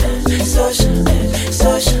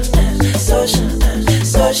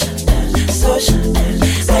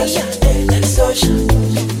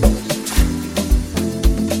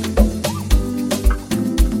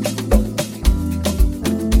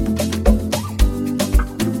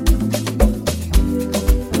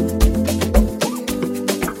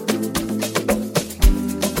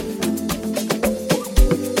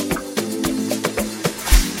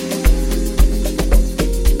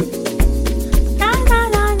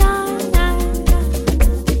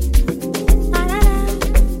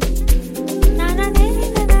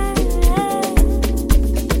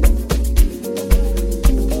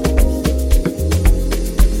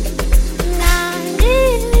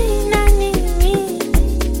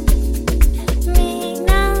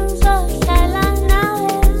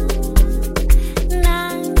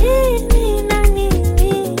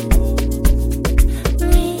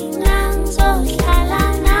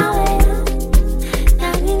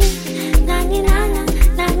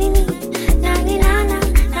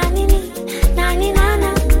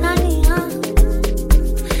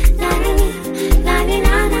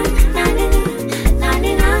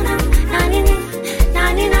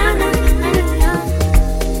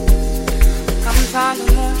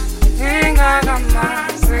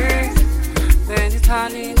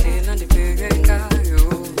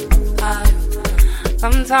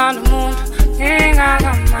 Ngamthanda umuntu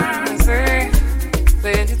ngingakamazi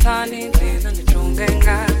bendithanda indlela ndijonge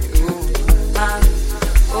ngayo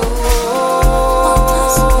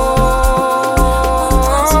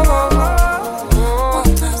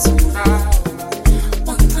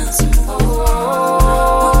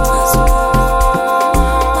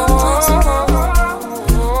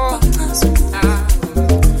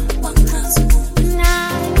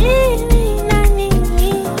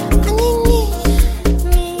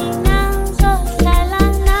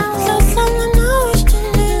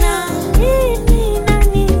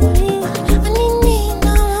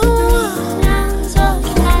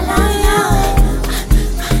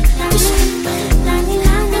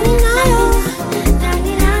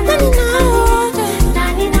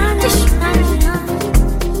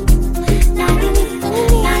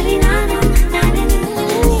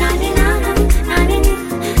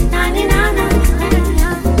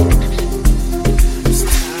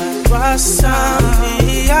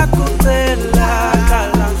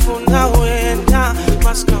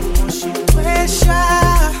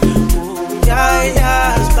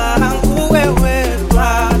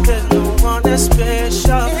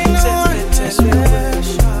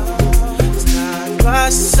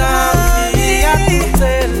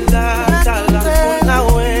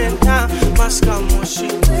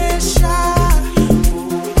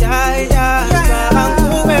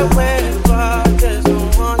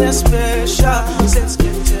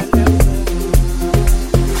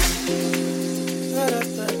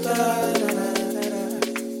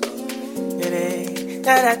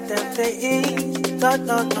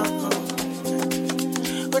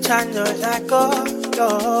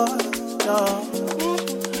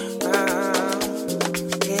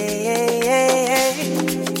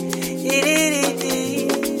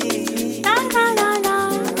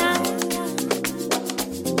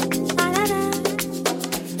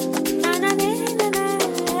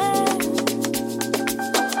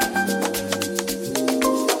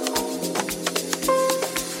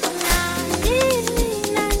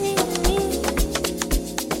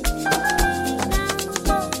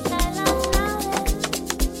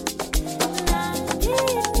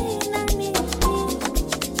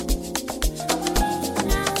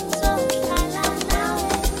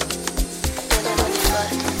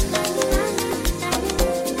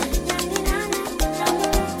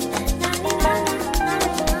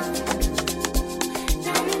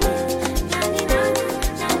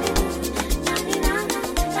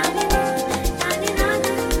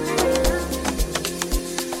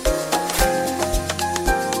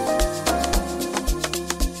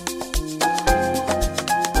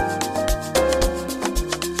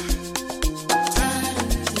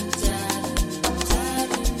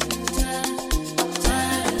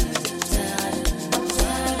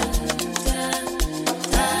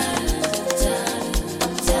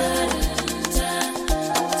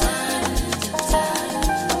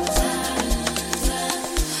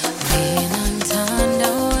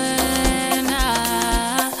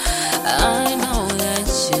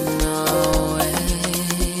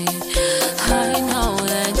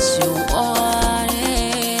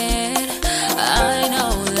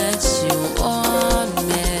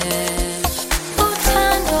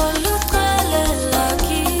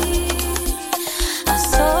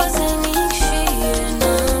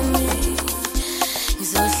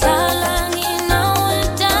Ngizohlala nginawe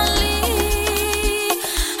darling,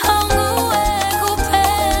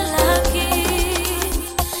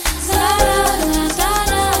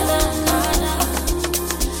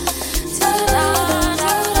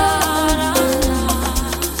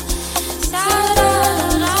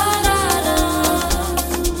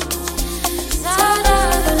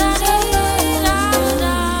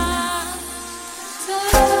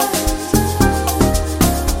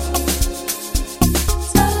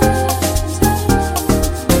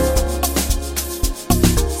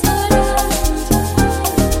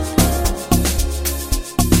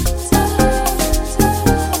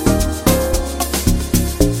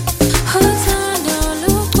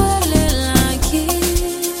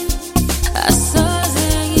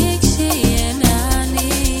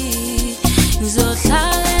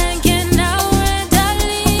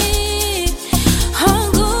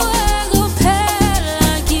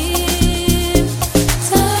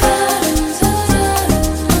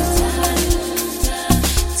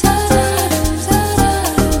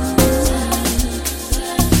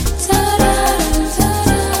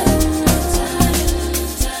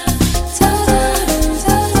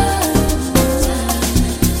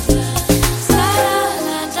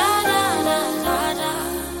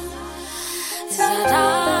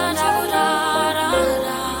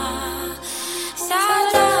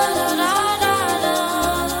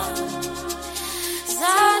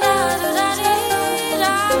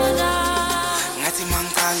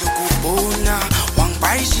 lukubona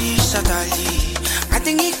wangibhayishisha dali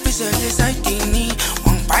kade ngikubizele esayidini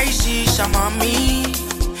wangibhayishisha mami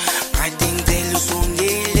kade ngicela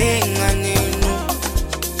usondele nganenu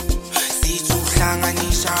sithi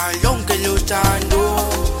uhlanganisa lonke lo thando.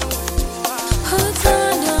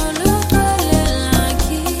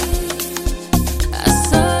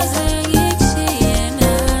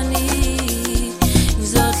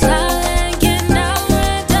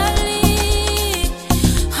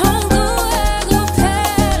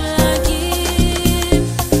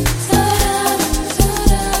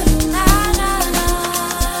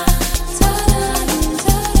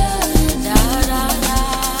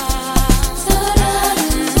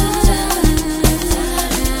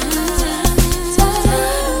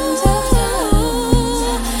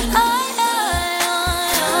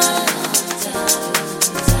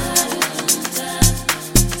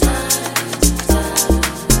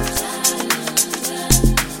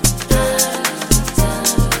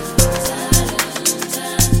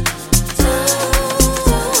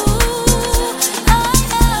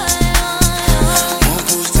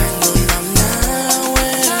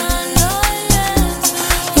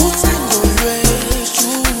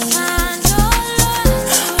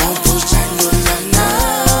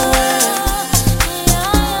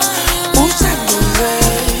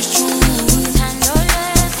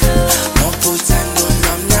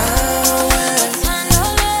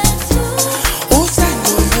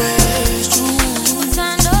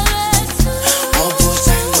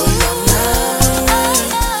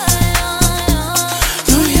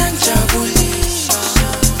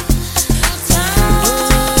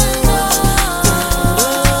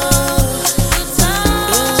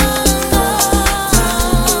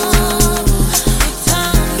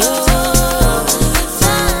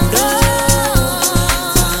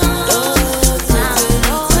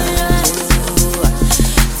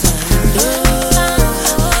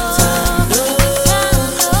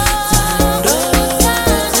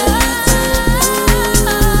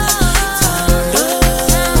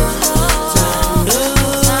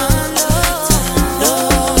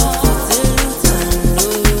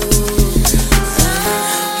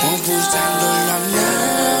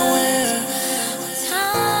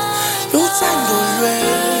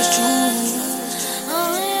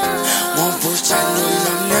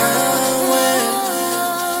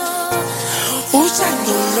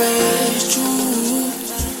 Uthando lwethu